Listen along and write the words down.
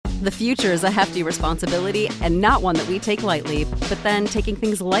The future is a hefty responsibility and not one that we take lightly, but then taking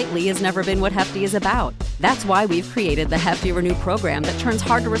things lightly has never been what Hefty is about. That's why we've created the Hefty Renew program that turns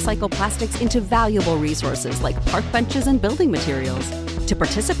hard-to-recycle plastics into valuable resources like park benches and building materials. To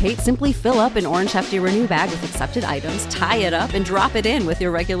participate, simply fill up an orange Hefty Renew bag with accepted items, tie it up, and drop it in with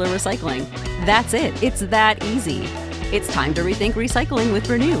your regular recycling. That's it. It's that easy. It's time to rethink recycling with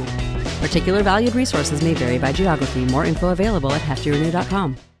Renew. Particular valued resources may vary by geography. More info available at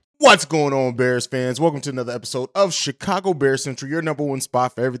heftyrenew.com. What's going on, Bears fans? Welcome to another episode of Chicago Bears Central, your number one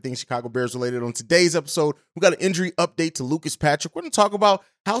spot for everything Chicago Bears related. On today's episode, we got an injury update to Lucas Patrick. We're going to talk about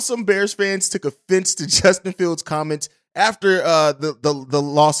how some Bears fans took offense to Justin Fields' comments after the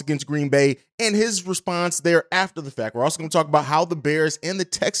loss against Green Bay and his response there after the fact. We're also going to talk about how the Bears and the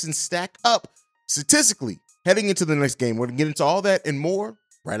Texans stack up statistically heading into the next game. We're going to get into all that and more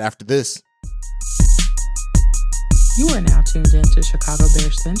right after this. You are now tuned in to Chicago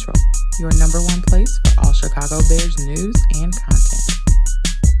Bears Central, your number one place for all Chicago Bears news and content.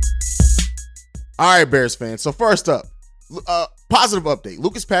 All right, Bears fans. So first up, positive update.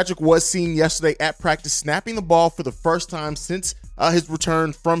 Lucas Patrick was seen yesterday at practice snapping the ball for the first time since his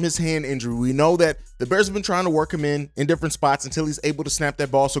return from his hand injury. We know that the Bears have been trying to work him in different spots until he's able to snap that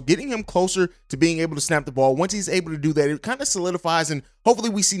ball. So getting him closer to being able to snap the ball, once he's able to do that, it kind of solidifies, and hopefully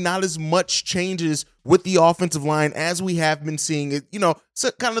we see not as much changes with the offensive line as we have been seeing it,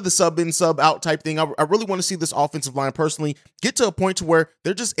 so kind of the sub in, sub out type thing. I really want to see this offensive line personally get to a point to where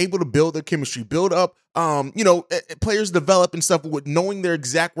they're just able to build their chemistry, build up, players develop and stuff with knowing their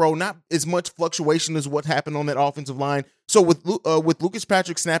exact role, not as much fluctuation as what happened on that offensive line. So with Lucas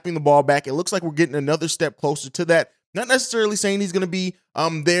Patrick snapping the ball back, it looks like we're getting another step closer to that. Not necessarily saying he's going to be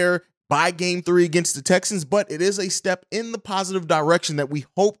there by game 3 against the Texans, but it is a step in the positive direction that we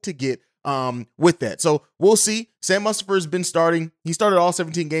hope to get with that. So we'll see. Sam Mustipher has been starting. He started all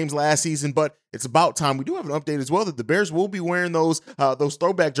 17 games last season, but it's about time. We do have an update as well that the Bears will be wearing those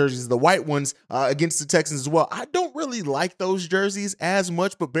throwback jerseys, the white ones, against the Texans as well. I don't really like those jerseys as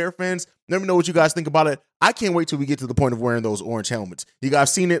much, but Bear fans, let me know what you guys think about it. I can't wait till we get to the point of wearing those orange helmets. You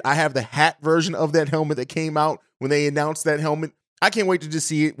guys seen it. I have the hat version of that helmet that came out when they announced that helmet. I can't wait to just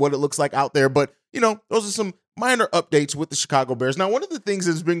see what it looks like out there. But, those are some minor updates with the Chicago Bears. Now, one of the things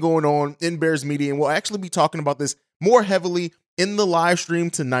that's been going on in Bears media, and we'll actually be talking about this more heavily in the live stream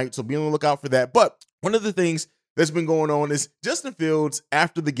tonight, so be on the lookout for that. But one of the things that's been going on is Justin Fields,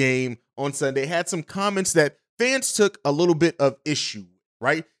 after the game on Sunday, had some comments that fans took a little bit of issue,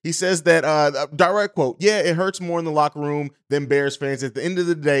 right? He says that, direct quote, "Yeah, it hurts more in the locker room than Bears fans. At the end of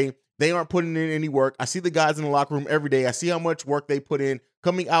the day, they aren't putting in any work. I see the guys in the locker room every day. I see how much work they put in.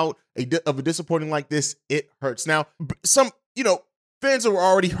 Coming out of a disappointing like this, it hurts." Now, some, fans were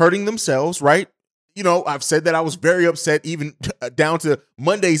already hurting themselves, right? I've said that I was very upset, even down to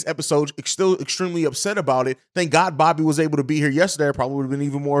Monday's episode, still extremely upset about it. Thank God Bobby was able to be here yesterday. I probably would have been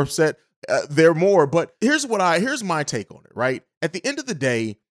even more upset there more. But here's my take on it, right? At the end of the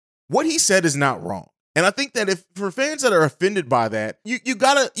day, what he said is not wrong. And I think that if for fans that are offended by that, you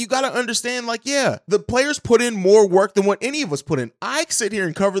gotta understand, the players put in more work than what any of us put in. I sit here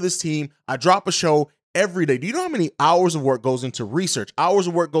and cover this team. I drop a show every day. Do you know how many hours of work goes into research? Hours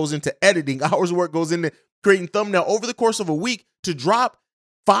of work goes into editing. Hours of work goes into creating thumbnail over the course of a week to drop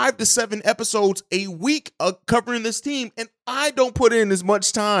 5 to 7 episodes a week covering this team. And I don't put in as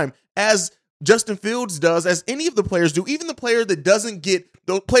much time as Justin Fields does, as any of the players do. Even the player that doesn't get,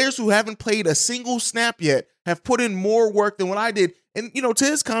 the players who haven't played a single snap yet have put in more work than what I did. And, to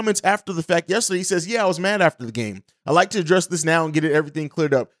his comments after the fact yesterday, he says, "Yeah, I was mad after the game. I like to address this now and get everything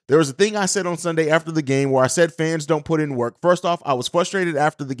cleared up. There was a thing I said on Sunday after the game where I said fans don't put in work. First off, I was frustrated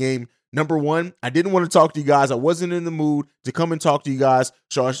after the game. Number one, I didn't want to talk to you guys. I wasn't in the mood to come and talk to you guys.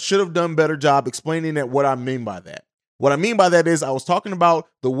 So I should have done a better job explaining what I mean by that. What I mean by that is I was talking about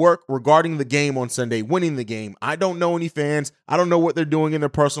the work regarding the game on Sunday, winning the game. I don't know any fans. I don't know what they're doing in their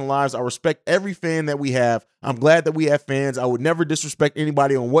personal lives. I respect every fan that we have. I'm glad that we have fans. I would never disrespect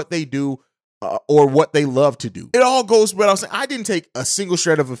anybody on what they do or what they love to do. It all goes without saying. I didn't take a single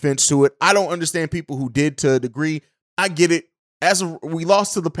shred of offense to it. I don't understand people who did to a degree. I get it. We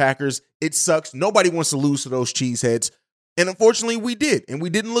lost to the Packers. It sucks. Nobody wants to lose to those cheeseheads. And unfortunately, we did. And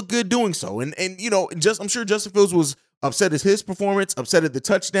we didn't look good doing so. And I'm sure Justin Fields was upset at his performance, upset at the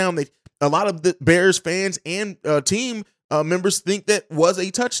touchdown. A lot of the Bears fans and team members think that was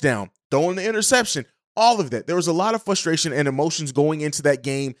a touchdown, throwing the interception, all of that. There was a lot of frustration and emotions going into that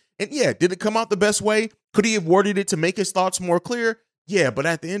game. And yeah, did it come out the best way? Could he have worded it to make his thoughts more clear? Yeah, but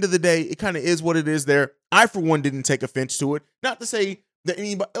at the end of the day, it kind of is what it is there. I, for one, didn't take offense to it. Not to say that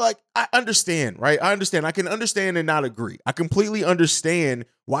anybody, like, I understand, right? I understand. I can understand and not agree. I completely understand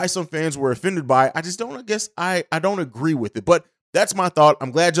why some fans were offended by it. I just don't, I don't agree with it. But that's my thought.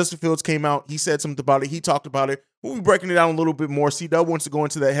 I'm glad Justin Fields came out. He said something about it. He talked about it. We'll be breaking it down a little bit more. C-Dub wants to go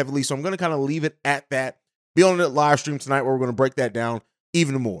into that heavily, so I'm going to kind of leave it at that. Be on the live stream tonight where we're going to break that down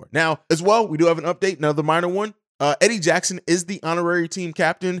even more. Now, as well, we do have an update, another minor one. Eddie Jackson is the honorary team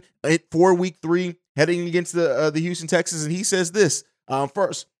captain for Week 3, heading against the Houston Texans, and he says this.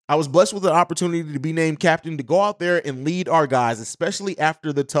 First, I was blessed with the opportunity to be named captain to go out there and lead our guys, especially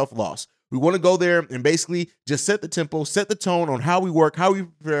after the tough loss. We want to go there and basically just set the tempo, set the tone on how we work, how we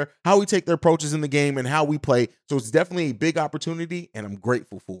prepare, how we take their approaches in the game, and how we play. So it's definitely a big opportunity, and I'm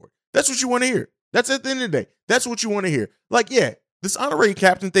grateful for it. That's what you want to hear. That's at the end of the day. That's what you want to hear. Like, yeah, this honorary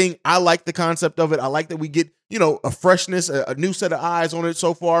captain thing, I like the concept of it. I like that we get, a freshness, a new set of eyes on it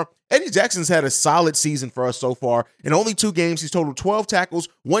so far. Eddie Jackson's had a solid season for us so far. In only 2 games, he's totaled 12 tackles,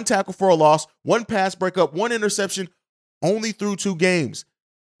 1 tackle for a loss, 1 pass breakup, 1 interception, only through 2 games.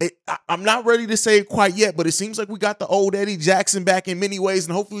 I'm not ready to say it quite yet, but it seems like we got the old Eddie Jackson back in many ways,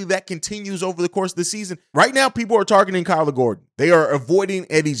 and hopefully that continues over the course of the season. Right now, people are targeting Kyler Gordon. They are avoiding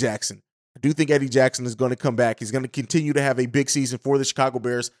Eddie Jackson. I do think Eddie Jackson is going to come back. He's going to continue to have a big season for the Chicago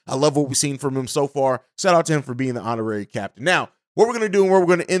Bears. I love what we've seen from him so far. Shout out to him for being the honorary captain. Now, what we're going to do and where we're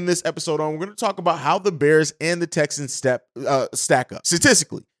going to end this episode on, we're going to talk about how the Bears and the Texans stack up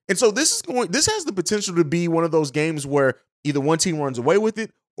statistically. And so this has the potential to be one of those games where either one team runs away with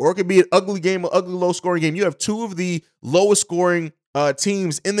it, or it could be an ugly game, an ugly low-scoring game. You have 2 of the lowest-scoring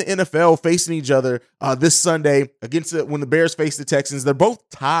teams in the NFL facing each other this Sunday when the Bears face the Texans. They're both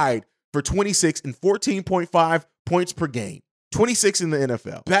tied for 26 and 14.5 points per game. 26 in the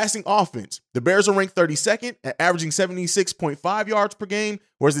NFL. Passing offense, the Bears are ranked 32nd at averaging 76.5 yards per game,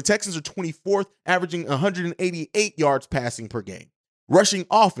 whereas the Texans are 24th, averaging 188 yards passing per game. Rushing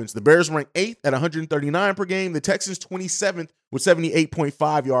offense, the Bears rank 8th at 139 per game, the Texans 27th with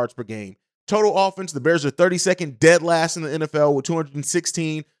 78.5 yards per game. Total offense, the Bears are 32nd, dead last in the NFL with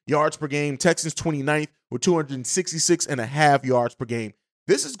 216 yards per game, Texans 29th with 266.5 yards per game.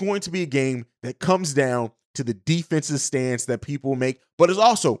 This is going to be a game that comes down to the defensive stance that people make, but it's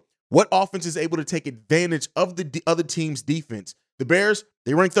also what offense is able to take advantage of the other team's defense. The Bears,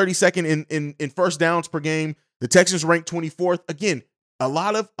 they rank 32nd in first downs per game. The Texans rank 24th. Again, a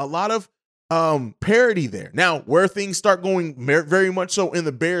lot of parity there. Now, where things start going very much so in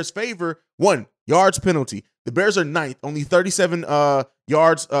the Bears' favor, 1, yards penalty. The Bears are 9th, only 37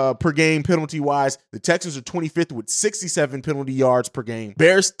 yards per game penalty-wise. The Texans are 25th with 67 penalty yards per game.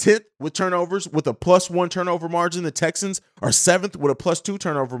 Bears 10th with turnovers with a +1 turnover margin. The Texans are 7th with a +2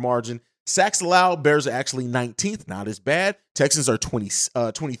 turnover margin. Sacks allowed, Bears are actually 19th, not as bad. Texans are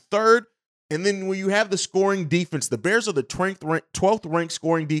 23rd. And then when you have the scoring defense, the Bears are the 12th ranked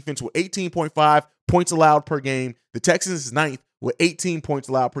scoring defense with 18.5 points allowed per game. The Texans is 9th with 18 points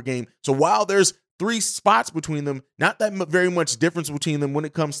allowed per game. So while there's 3 spots between them, not that very much difference between them when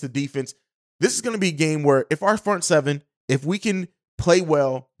it comes to defense. This is going to be a game where if our front 7, if we can play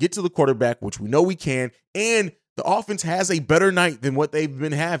well, get to the quarterback, which we know we can, and the offense has a better night than what they've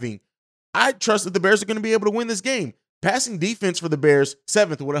been having, I trust that the Bears are going to be able to win this game. Passing defense for the Bears,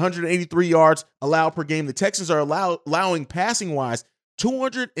 7th with 183 yards allowed per game. The Texans are allowing passing-wise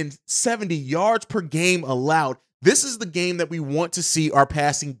 270 yards per game allowed. This is the game that we want to see our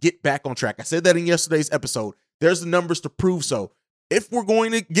passing get back on track. I said that in yesterday's episode. There's the numbers to prove so. If we're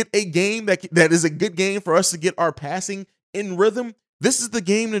going to get a game that is a good game for us to get our passing in rhythm, this is the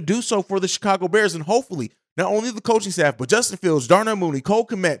game to do so for the Chicago Bears. And hopefully, not only the coaching staff, but Justin Fields, Darnell Mooney, Cole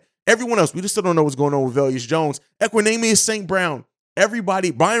Kmet, everyone else. We just still don't know what's going on with Velus Jones, Equanimeous St. Brown, everybody,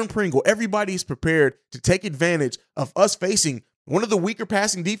 Byron Pringle, everybody is prepared to take advantage of us facing one of the weaker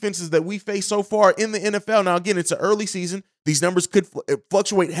passing defenses that we face so far in the NFL. Now, again, it's an early season. These numbers could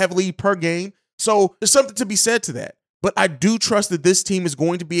fluctuate heavily per game. So there's something to be said to that. But I do trust that this team is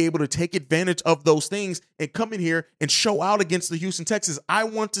going to be able to take advantage of those things and come in here and show out against the Houston Texans. I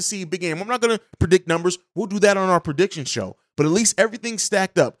want to see a big game. I'm not going to predict numbers. We'll do that on our prediction show. But at least everything's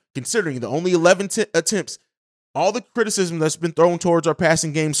stacked up, considering the only 11 attempts, all the criticism that's been thrown towards our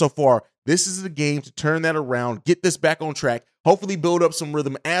passing game so far. This is the game to turn that around, get this back on track, hopefully build up some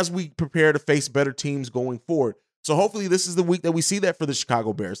rhythm as we prepare to face better teams going forward. So hopefully this is the week that we see that for the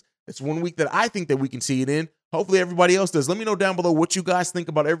Chicago Bears. It's one week that I think that we can see it in. Hopefully everybody else does. Let me know down below what you guys think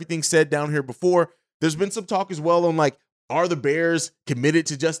about everything said down here before. There's been some talk as well on are the Bears committed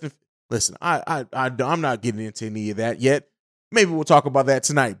to Justin? Listen, I'm not getting into any of that yet. maybe we'll talk about that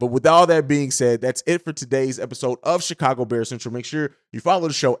tonight. But with all that being said, that's it for today's episode of Chicago Bears Central. Make sure you follow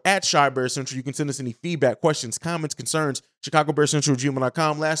the show at Chi Bears Central. You can send us any feedback, questions, comments, concerns,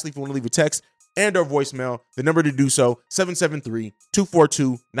 ChicagoBearsCentral@gmail.com. Lastly, if you want to leave a text and or voicemail, the number to do so,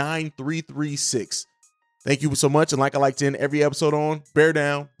 773-242-9336. Thank you so much. And like I like to end every episode on, bear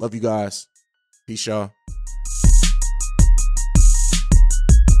down. Love you guys. Peace, y'all.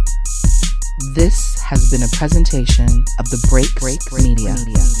 This has been a presentation of the Break Media.